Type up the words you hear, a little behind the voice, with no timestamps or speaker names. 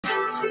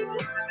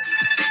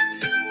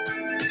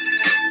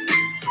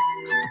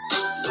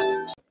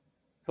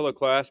Hello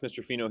class,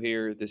 Mr. Fino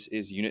here. This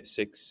is Unit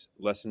 6,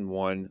 Lesson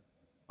 1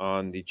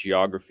 on the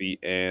geography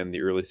and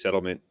the early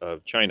settlement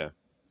of China.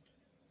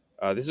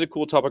 This is a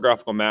cool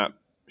topographical map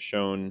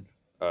showing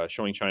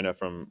China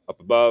from up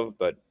above,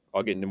 but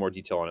I'll get into more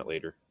detail on it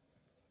later.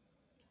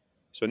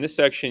 So in this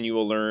section, you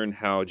will learn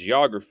how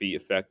geography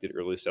affected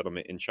early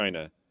settlement in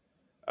China.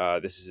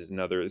 This is an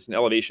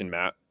elevation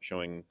map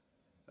showing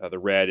the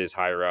red is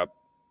higher up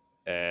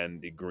and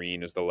the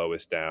green is the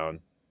lowest down.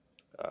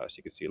 So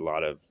you can see a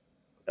lot of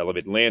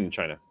elevated land in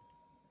China.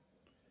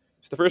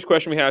 So the first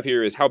question we have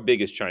here is, how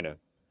big is China?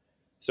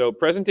 So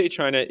present-day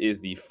China is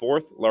the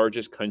fourth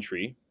largest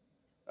country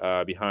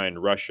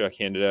behind Russia,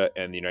 Canada,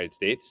 and the United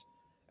States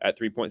at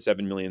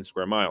 3.7 million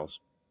square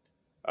miles.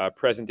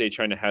 Present-day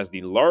China has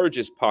the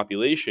largest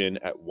population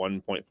at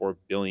 1.4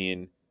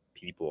 billion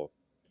people.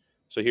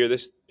 So here,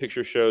 this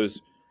picture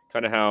shows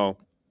kind of how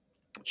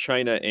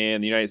China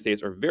and the United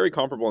States are very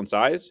comparable in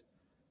size.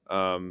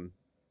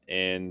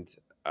 And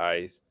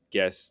I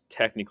guess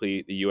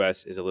technically the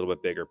US is a little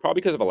bit bigger, probably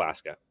because of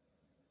Alaska.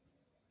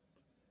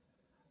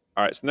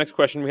 All right, so the next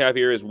question we have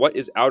here is, what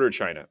is Outer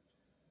China?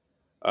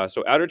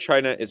 So Outer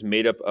China is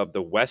made up of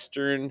the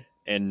western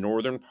and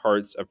northern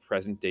parts of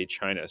present-day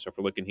China. So if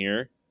we're looking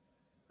here,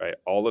 right,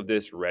 all of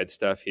this red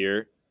stuff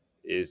here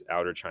is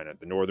Outer China,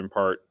 the northern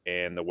part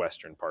and the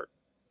western part.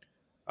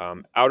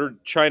 Outer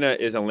China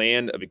is a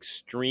land of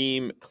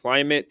extreme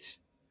climate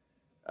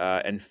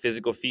and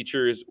physical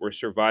features where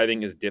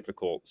surviving is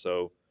difficult.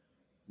 So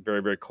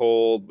very, very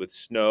cold with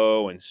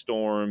snow and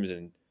storms,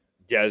 and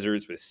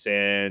deserts with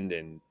sand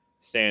and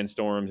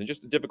sandstorms, and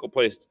just a difficult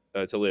place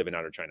to live in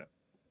Outer China.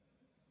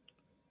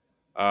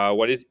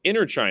 What is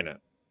Inner China?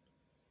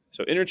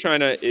 So Inner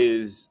China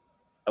is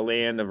a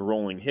land of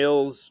rolling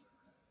hills,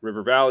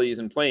 river valleys,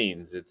 and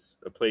plains. It's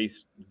a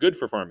place good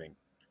for farming.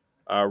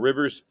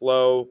 Rivers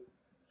flow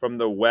from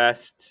the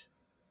west.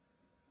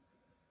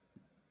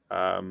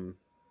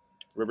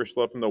 Rivers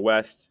flow from the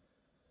west.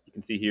 You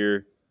can see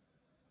here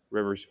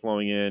rivers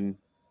flowing in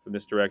from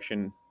this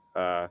direction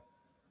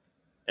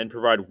and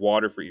provide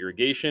water for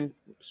irrigation.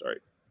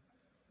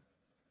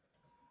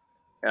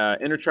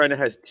 Inner China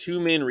has two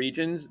main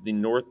regions: the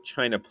North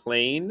China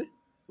Plain,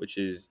 which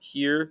is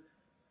here,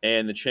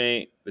 and the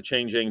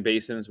Changjiang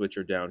basins, which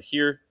are down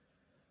here.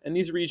 And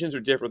these regions are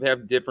different. They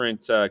have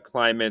different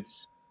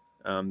climates.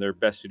 They're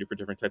best suited for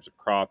different types of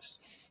crops.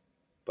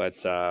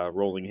 But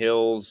rolling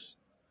hills,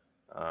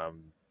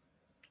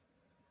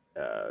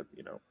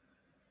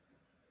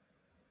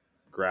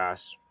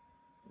 grass,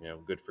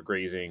 good for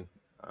grazing,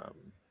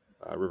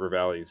 river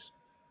valleys.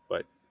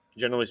 But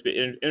generally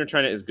speaking, Inner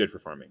China is good for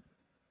farming.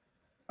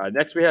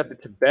 Next, we have the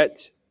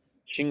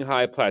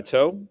Tibet-Qinghai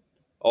Plateau,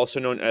 also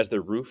known as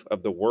the roof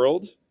of the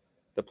world.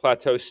 The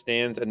plateau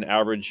stands at an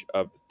average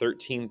of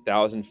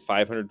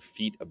 13,500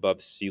 feet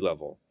above sea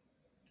level.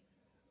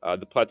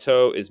 The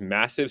plateau is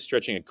massive,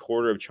 stretching a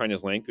quarter of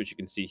China's length, which you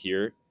can see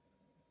here,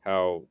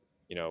 how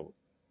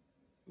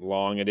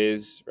long it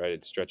is, right?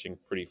 It's stretching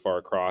pretty far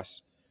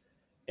across.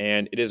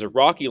 And it is a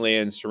rocky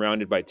land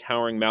surrounded by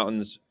towering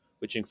mountains,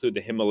 which include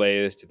the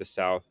Himalayas to the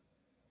south.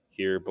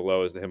 Here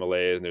below is the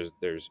Himalayas, and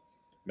there's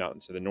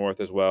mountains to the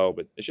north as well,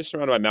 but it's just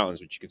surrounded by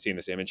mountains, which you can see in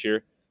this image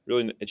here.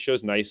 Really, it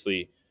shows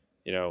nicely,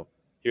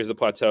 here's the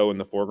plateau in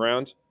the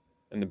foreground.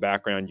 In the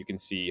background, you can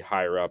see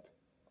higher up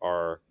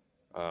are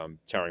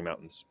towering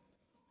mountains.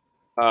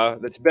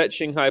 The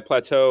Tibet-Qinghai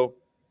Plateau,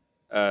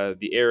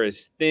 the air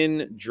is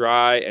thin,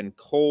 dry, and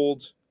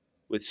cold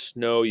with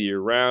snow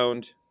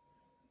year-round.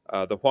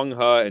 The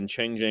Huanghe and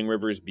Changjiang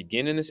rivers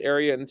begin in this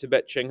area in the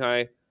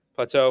Tibet-Qinghai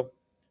Plateau.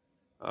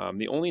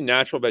 The only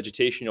natural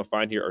vegetation you'll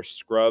find here are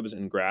scrubs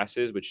and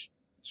grasses, which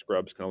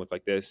scrubs kind of look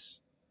like this,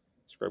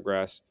 scrub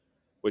grass,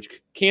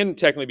 which can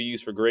technically be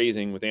used for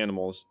grazing with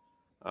animals.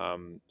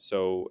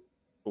 So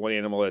one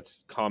animal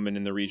that's common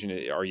in the region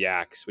are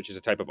yaks, which is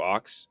a type of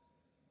ox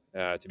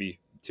to be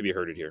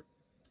herded here.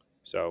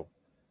 So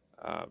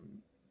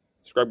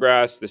scrub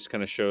grass, this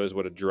kind of shows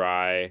what a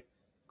dry,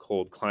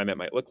 cold climate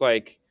might look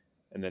like.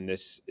 And then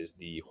this is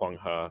the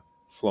Huanghe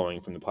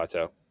flowing from the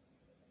plateau.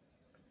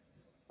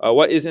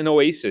 What is an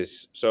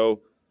oasis?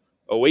 So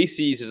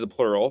oases is the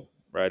plural,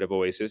 right, of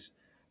oasis.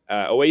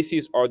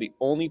 Oases are the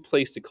only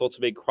place to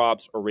cultivate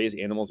crops or raise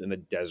animals in the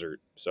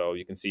desert. So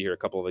you can see here a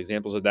couple of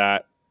examples of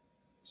that.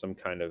 Some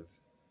kind of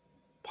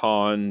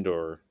pond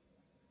or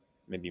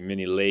maybe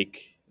mini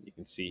lake. You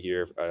can see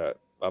here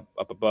up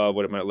above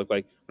what it might look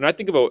like. When I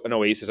think of an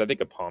oasis, I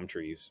think of palm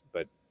trees,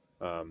 but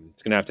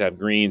it's going to have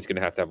green. It's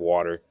going to have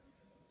water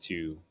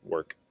to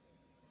work.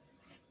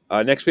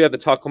 Next, we have the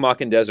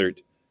Taklamakan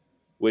Desert,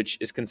 which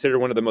is considered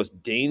one of the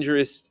most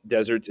dangerous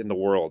deserts in the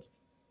world.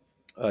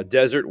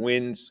 Desert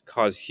winds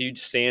cause huge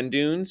sand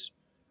dunes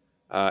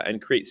and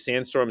create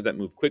sandstorms that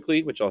move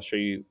quickly, which I'll show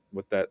you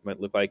what that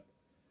might look like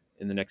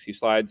in the next few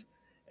slides.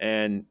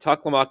 And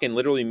Taklamakan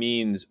literally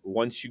means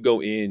once you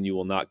go in, you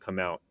will not come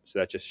out. So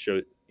that just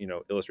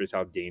illustrates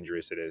how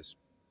dangerous it is.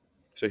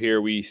 So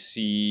here we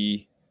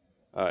see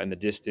in the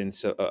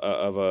distance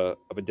of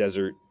a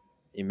desert,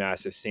 a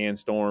massive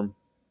sandstorm.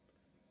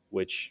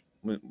 Which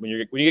when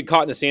you get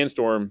caught in a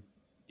sandstorm,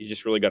 you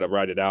just really got to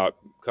ride it out,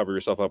 cover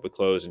yourself up with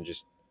clothes, and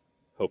just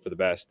hope for the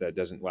best that it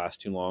doesn't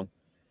last too long.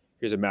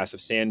 Here's a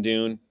massive sand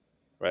dune,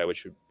 right,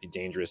 which would be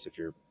dangerous if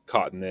you're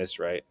caught in this,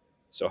 right,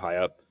 so high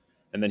up.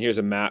 And then here's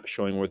a map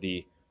showing where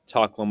the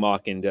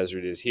Taklamakan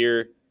Desert is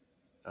here,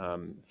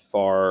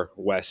 far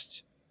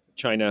west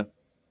China,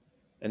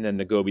 and then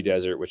the Gobi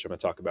Desert, which I'm going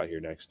to talk about here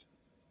next.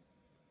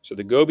 So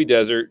the Gobi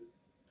Desert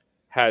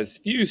has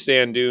few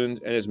sand dunes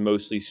and is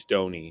mostly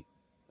stony.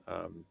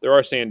 There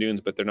are sand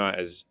dunes, but they're not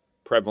as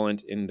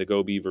prevalent in the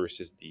Gobi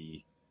versus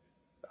the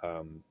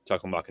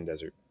Taklamakan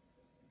Desert.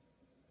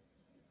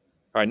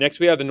 All right, next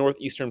we have the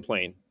Northeastern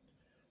Plain.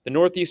 The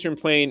Northeastern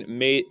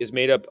Plain is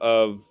made up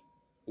of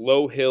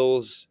low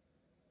hills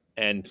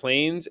and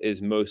plains,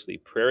 is mostly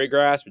prairie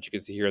grass, which you can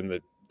see here in the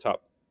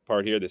top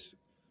part here, this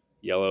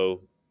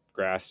yellow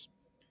grass,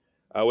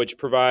 which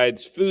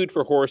provides food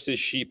for horses,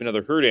 sheep, and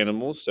other herd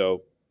animals.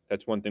 So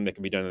that's one thing that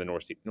can be done in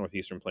the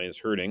Northeastern Plain is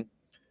herding.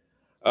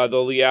 The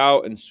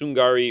Liao and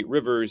Sungari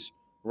rivers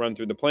run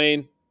through the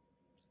plain.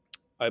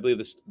 I believe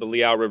the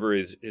Liao River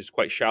is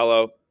quite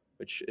shallow,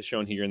 which is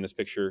shown here in this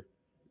picture.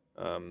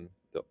 The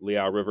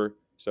Liao River,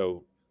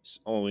 so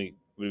only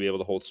would be able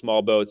to hold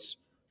small boats,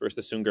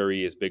 versus the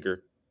Sungari is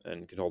bigger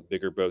and can hold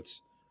bigger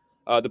boats.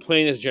 The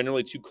plain is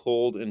generally too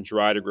cold and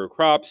dry to grow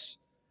crops,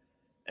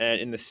 and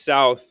in the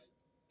south,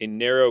 a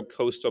narrow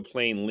coastal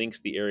plain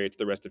links the area to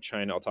the rest of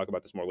China. I'll talk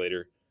about this more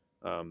later.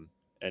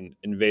 And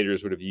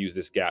invaders would have used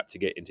this gap to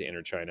get into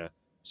inner China.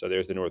 So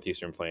there's the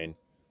Northeastern Plain,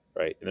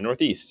 right in the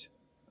northeast,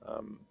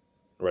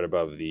 right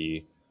above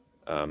the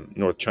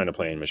North China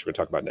Plain, which we're going to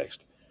talk about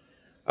next.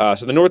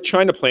 So the North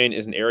China Plain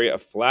is an area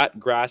of flat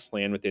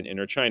grassland within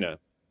inner China.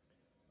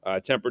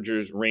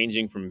 Temperatures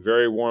ranging from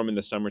very warm in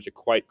the summer to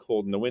quite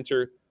cold in the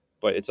winter,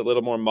 but it's a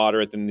little more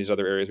moderate than these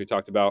other areas we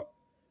talked about.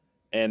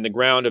 And the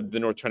ground of the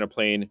North China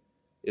Plain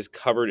is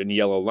covered in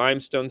yellow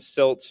limestone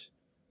silt,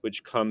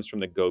 which comes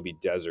from the Gobi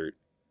Desert.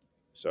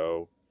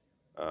 So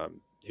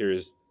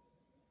here's,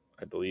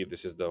 I believe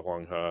this is the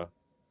Huanghe,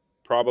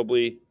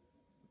 probably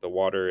the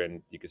water,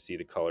 and you can see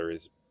the color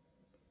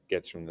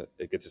gets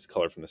its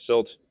color from the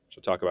silt, which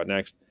we'll talk about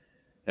next.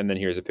 And then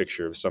here's a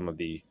picture of some of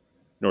the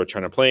North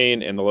China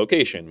Plain and the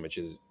location, which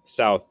is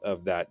south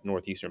of that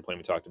Northeastern Plain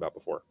we talked about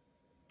before.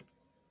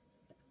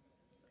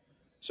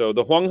 So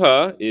the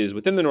Huanghe is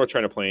within the North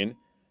China Plain,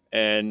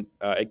 and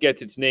it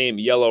gets its name,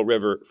 Yellow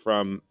River,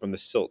 from the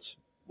silt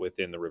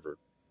within the river.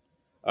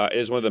 It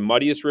is one of the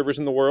muddiest rivers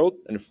in the world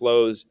and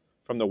flows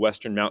from the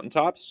western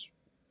mountaintops.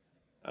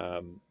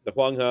 The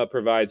Huanghe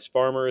provides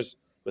farmers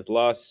with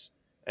loess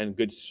and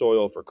good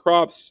soil for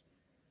crops,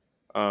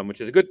 which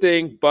is a good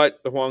thing,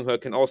 but the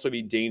Huanghe can also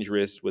be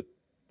dangerous with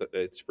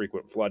its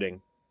frequent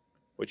flooding,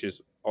 which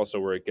is also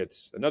where it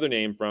gets another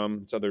name from.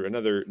 It's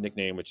another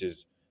nickname, which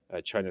is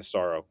China's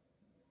Sorrow,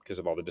 because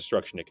of all the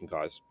destruction it can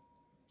cause.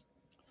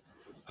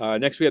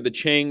 Next, we have the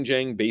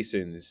Changjiang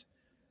Basins,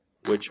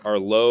 which are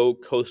low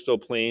coastal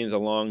plains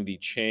along the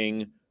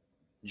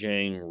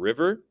Changjiang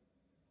River.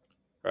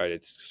 Right,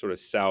 it's sort of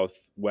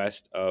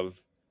southwest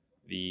of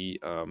the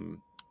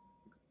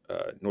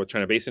North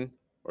China Basin,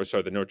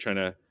 the North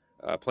China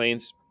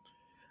Plains.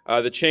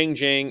 The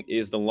Changjiang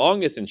is the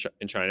longest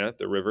in China,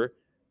 the river,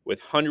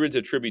 with hundreds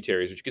of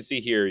tributaries, which you can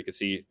see here. You can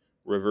see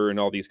river and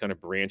all these kind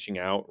of branching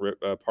out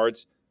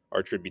parts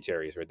are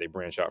tributaries, right? They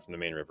branch out from the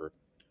main river.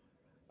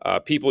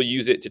 People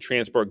use it to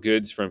transport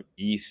goods from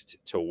east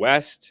to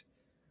west.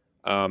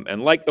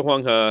 And like the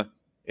Huanghe,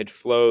 it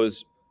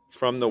flows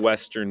from the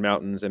western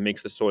mountains and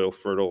makes the soil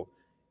fertile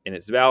in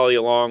its valley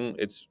along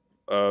its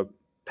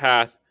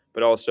path,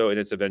 but also in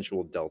its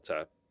eventual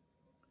delta.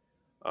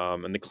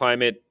 And the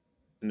climate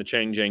in the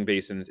Changjiang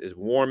Basins is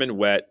warm and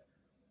wet,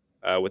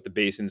 with the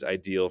basins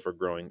ideal for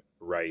growing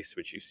rice,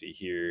 which you see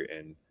here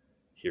and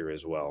here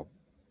as well.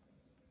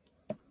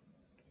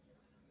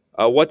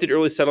 What did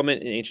early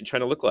settlement in ancient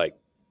China look like?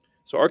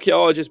 So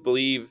archaeologists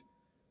believe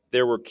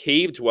there were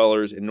cave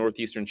dwellers in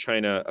northeastern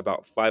China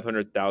about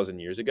 500,000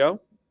 years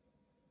ago.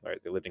 All right,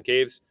 they lived in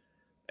caves,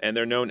 and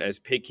they're known as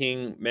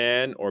Peking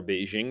man or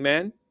Beijing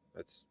man.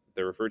 That's what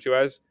they're referred to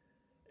as.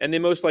 And they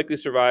most likely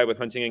survived with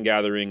hunting and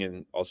gathering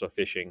and also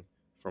fishing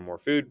for more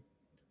food.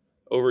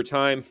 Over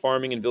time,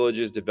 farming and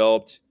villages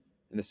developed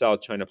in the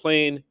South China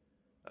Plain,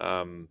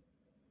 so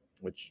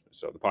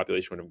the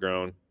population would have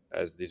grown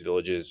as these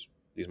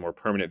more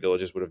permanent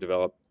villages would have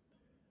developed.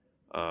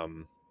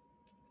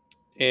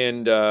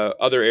 And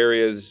other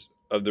areas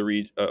of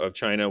of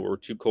China were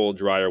too cold,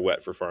 dry, or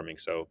wet for farming.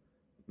 So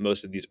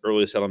most of these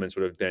early settlements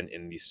would have been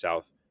in the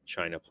South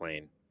China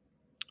Plain.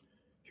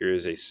 Here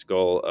is a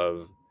skull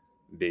of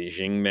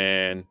Beijing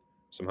man,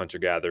 some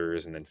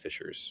hunter-gatherers, and then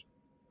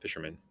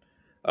fishermen.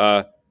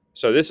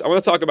 So I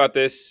want to talk about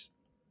the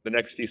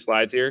next few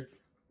slides here,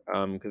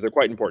 because they're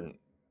quite important.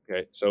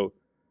 Okay, so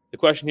the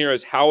question here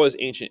is, how is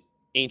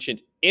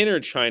ancient inner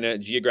China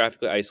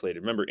geographically isolated?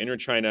 Remember, inner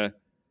China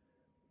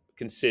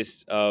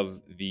consists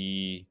of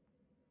the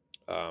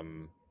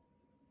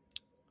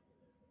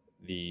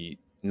the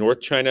North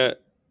China,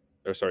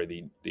 or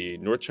sorry, the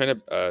North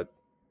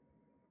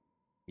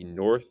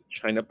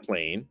China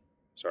Plain,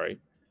 sorry,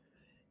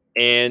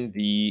 and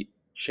the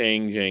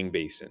Changjiang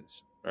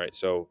basins. All right,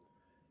 so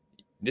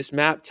this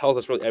map tells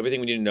us really everything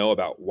we need to know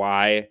about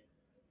why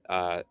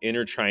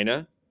inner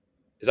China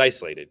is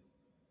isolated.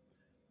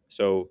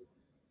 So,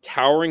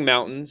 towering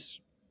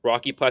mountains,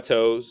 rocky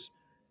plateaus,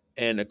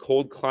 and a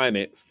cold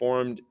climate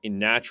formed a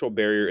natural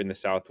barrier in the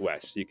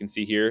southwest. So you can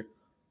see here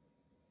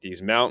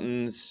these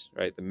mountains,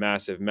 right? The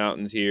massive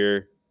mountains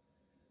here,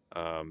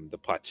 the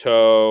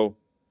plateau.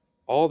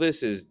 All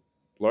this is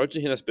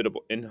largely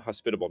inhospitable.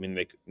 Inhospitable. I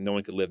mean, no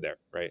one could live there,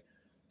 right?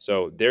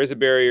 So there's a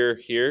barrier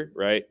here,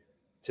 right,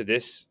 to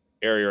this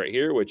area right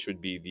here, which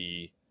would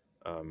be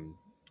a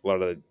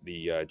lot of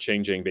the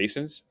Changjiang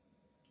basins.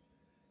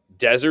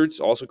 Deserts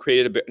also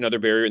created another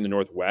barrier in the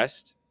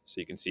northwest. So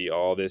you can see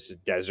all this is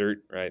desert,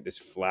 right? This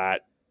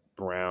flat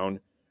brown,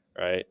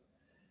 right?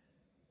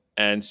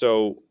 And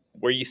so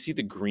where you see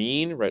the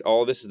green, right?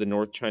 All this is the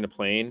North China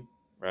Plain,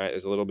 right?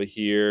 There's a little bit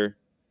here,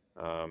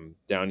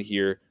 down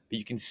here, but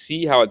you can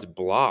see how it's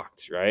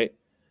blocked, right?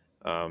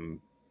 Um,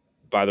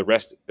 by the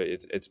rest,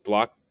 it's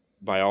blocked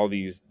by all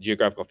these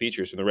geographical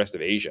features from the rest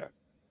of Asia,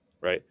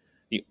 right?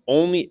 The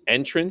only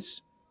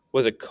entrance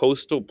was a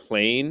coastal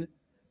plain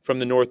from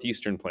the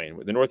northeastern plain.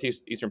 The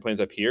northeastern plain's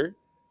up here,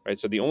 right?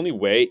 So the only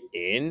way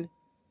in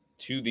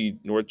to the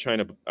North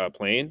China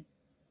plain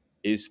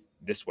is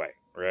this way,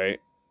 right?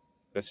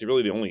 That's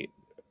really the only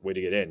way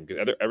to get in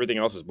because everything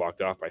else is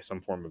blocked off by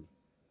some form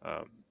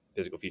of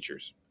physical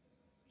features.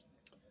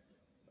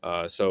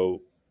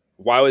 So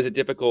why was it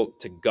difficult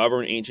to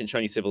govern ancient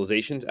Chinese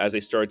civilizations as they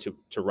started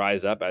to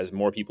rise up, as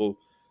more people,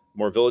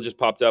 more villages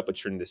popped up,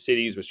 which turned into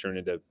cities, which turned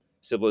into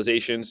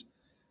civilizations?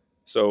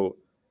 So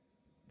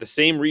the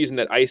same reason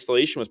that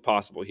isolation was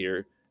possible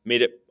here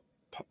made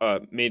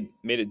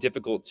it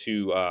difficult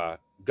to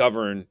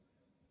govern,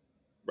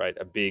 right,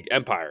 a big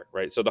empire,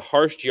 right? So the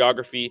harsh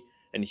geography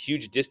and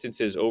huge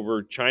distances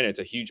over China, it's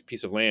a huge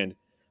piece of land,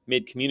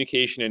 made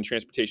communication and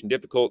transportation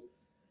difficult,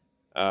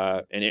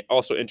 and it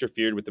also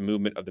interfered with the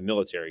movement of the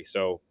military.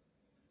 So,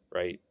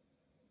 right,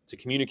 to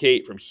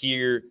communicate from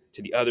here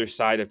to the other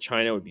side of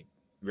China would be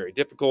very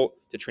difficult.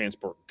 To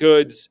transport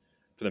goods,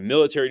 for the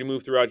military to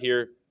move throughout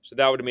here, so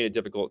that would have made it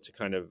difficult to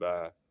kind of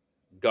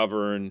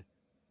govern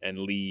and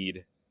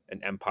lead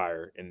an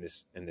empire in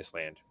this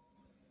land.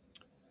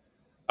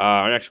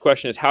 Our next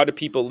question is, how do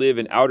people live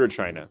in outer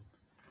China?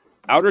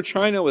 Outer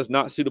China was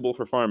not suitable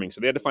for farming,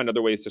 so they had to find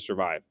other ways to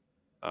survive.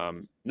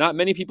 Not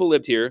many people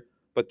lived here,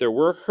 but there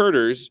were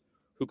herders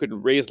who could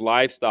raise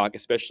livestock,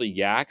 especially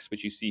yaks,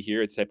 which you see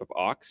here, it's a type of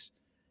ox,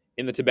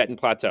 in the Tibetan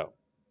Plateau.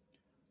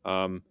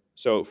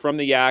 So from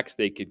the yaks,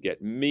 they could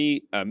get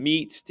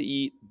meats to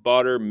eat,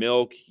 butter,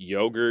 milk,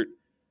 yogurt.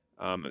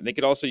 And they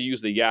could also use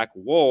the yak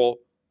wool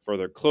for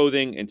their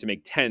clothing and to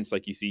make tents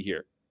like you see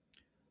here.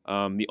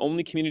 The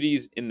only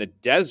communities in the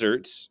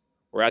deserts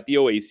were at the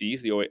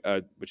oases,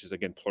 which is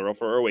again plural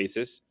for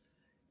oasis,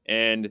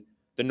 and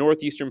the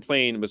northeastern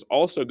plain was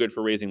also good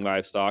for raising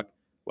livestock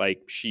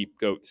like sheep,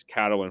 goats,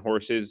 cattle, and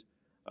horses.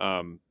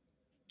 And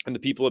the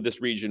people of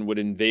this region would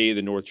invade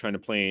the North China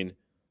Plain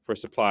for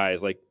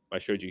supplies, like I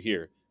showed you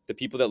here. The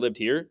people that lived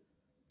here,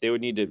 they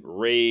would need to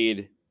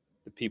raid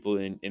the people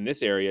in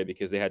this area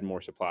because they had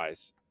more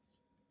supplies.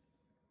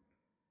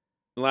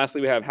 And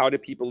lastly, we have, how do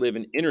people live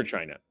in inner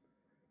China?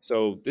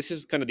 So this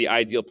is kind of the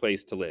ideal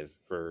place to live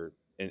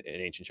in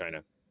ancient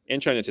China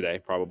and China today,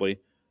 probably.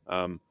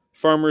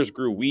 Farmers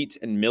grew wheat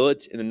and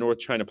millet in the North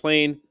China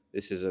Plain.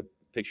 This is a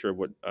picture of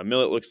what a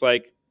millet looks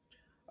like.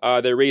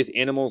 They raised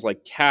animals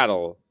like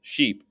cattle,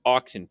 sheep,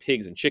 oxen,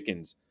 pigs, and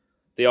chickens.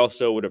 They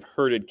also would have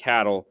herded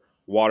cattle,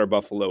 water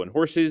buffalo, and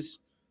horses.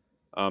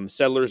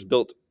 Settlers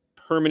built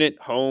permanent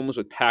homes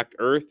with packed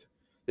earth.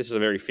 This is a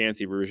very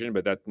fancy version,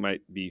 but that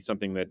might be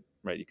something that,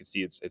 right, you can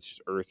see it's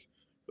just earth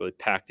really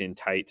packed in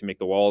tight to make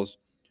the walls.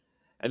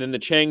 And then the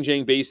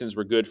Changjiang basins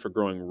were good for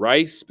growing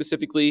rice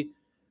specifically,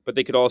 but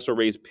they could also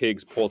raise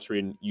pigs, poultry,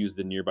 and use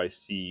the nearby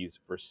seas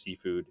for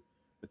seafood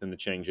within the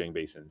Changjiang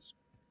basins.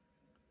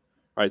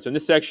 All right, so in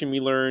this section, we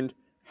learned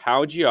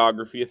how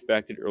geography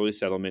affected early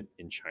settlement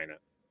in China.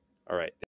 All right.